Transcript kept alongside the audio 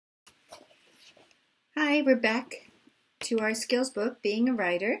Hi, we're back to our skills book, Being a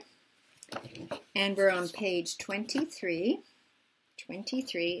Writer, and we're on page 23,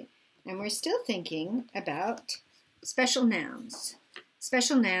 and we're still thinking about special nouns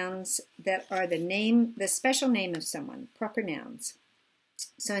that are the special name of someone, proper nouns.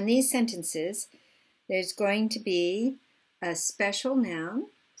 So in these sentences, there's going to be a special noun,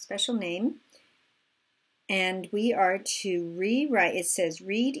 special name, and we are to rewrite. It says,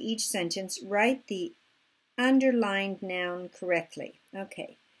 read each sentence, write the underlined noun correctly.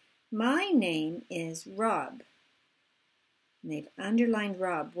 Okay, my name is Rob. And they've underlined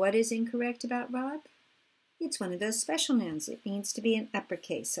Rob. What is incorrect about Rob? It's one of those special nouns. It needs to be an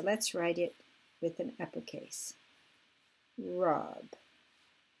uppercase. So let's write it with an uppercase. Rob.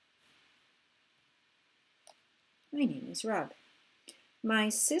 My name is Rob. My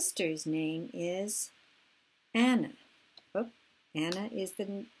sister's name is Anna. Oh, Anna is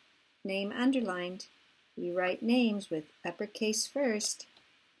the name underlined. We write names with uppercase first.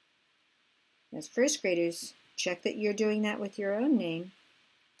 As first graders, check that you're doing that with your own name.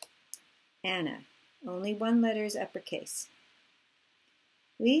 Anna. Only one letter is uppercase.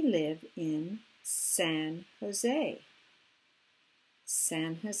 We live in San Jose.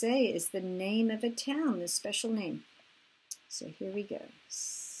 San Jose is the name of a town, the special name. So here we go.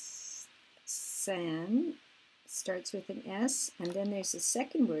 San starts with an S, and then there's a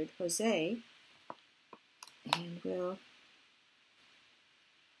second word, Jose, and we'll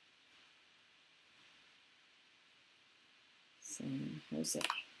San Jose.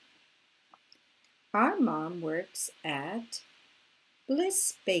 Our mom works at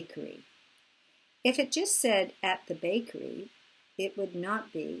Bliss Bakery. If it just said at the bakery, it would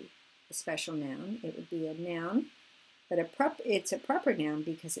not be a special noun. It would be a noun, but it's a proper noun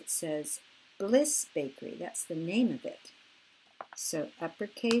because it says Bliss Bakery. That's the name of it. So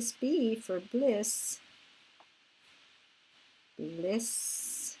uppercase B for Bliss.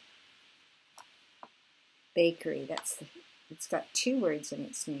 Bliss Bakery. It's got two words in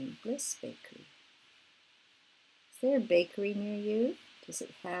its name. Bliss Bakery. Is there a bakery near you? Does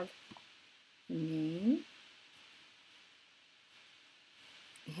it have a name?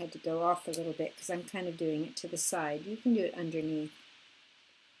 I had to go off a little bit because I'm kind of doing it to the side. You can do it underneath.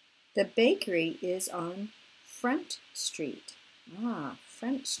 The bakery is on Front Street. Ah,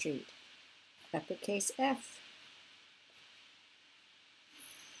 Front Street. Uppercase F.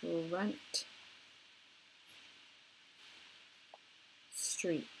 Front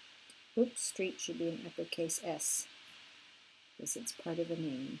Street. Oops, street should be an uppercase S because it's part of a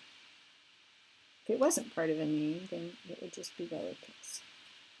name. If it wasn't part of a name, then it would just be lowercase.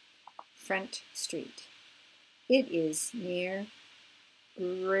 Front Street. It is near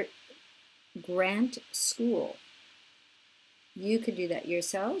Grant School. You could do that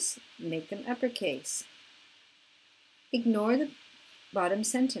yourselves. Make them uppercase. Ignore the bottom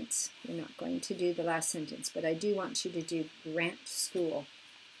sentence. We're not going to do the last sentence, but I do want you to do Grant School.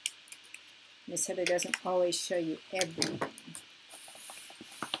 Miss Heather doesn't always show you everything.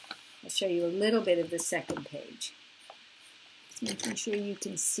 I'll show you a little bit of the second page. Just making sure you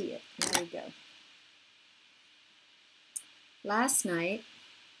can see it. There we go. Last night,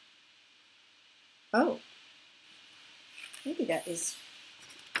 maybe that is,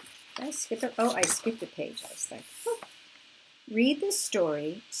 did I skip it? Oh, I skipped a page. I was like, oh. Read the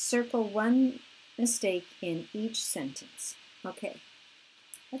story, circle one mistake in each sentence. Okay,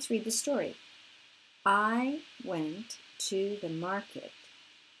 let's read the story. I went to the market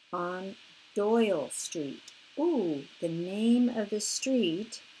on Doyle Street. Ooh, the name of the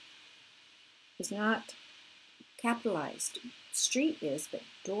street is not capitalized. Street is, but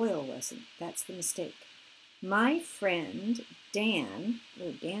Doyle wasn't. That's the mistake. My friend Dan,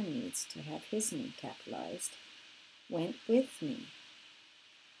 Dan needs to have his name capitalized, went with me.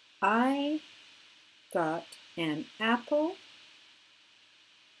 I got an apple.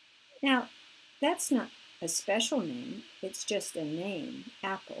 Now, that's not a special name. It's just a name,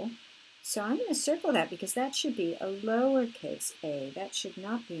 apple. So I'm going to circle that because that should be a lowercase a. That should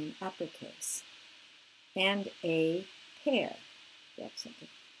not be an uppercase. And a pear. That's something.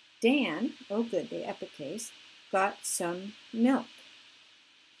 Dan, oh good, the uppercase, got some milk.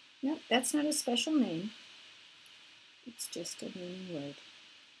 No, that's not a special name. It's just a name word.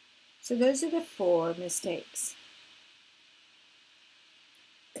 So those are the 4 mistakes.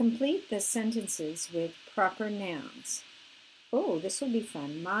 Complete the sentences with proper nouns. Oh, this will be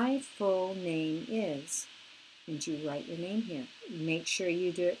fun. My full name is, and you write your name here. Make sure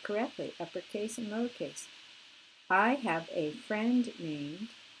you do it correctly, uppercase and lowercase. I have a friend named,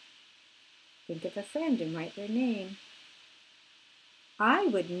 think of a friend and write their name. I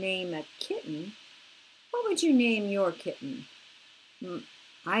would name a kitten What would you name your kitten?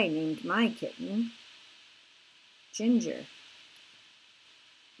 I named my kitten Ginger.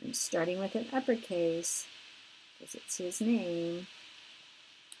 I'm starting with an uppercase because it's his name.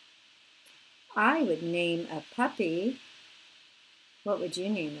 I would name a puppy. What would you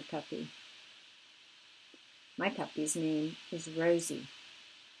name a puppy? My puppy's name is Rosie.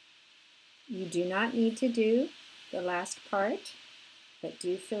 You do not need to do the last part, but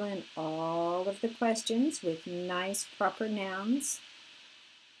do fill in all of the questions with nice proper nouns.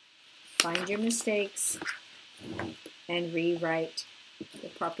 Find your mistakes and rewrite the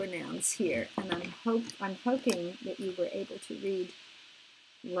proper nouns here. And I'm hoping that you were able to read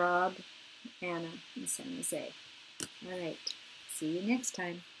Rob, Anna, and San Jose. All right, see you next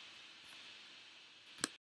time.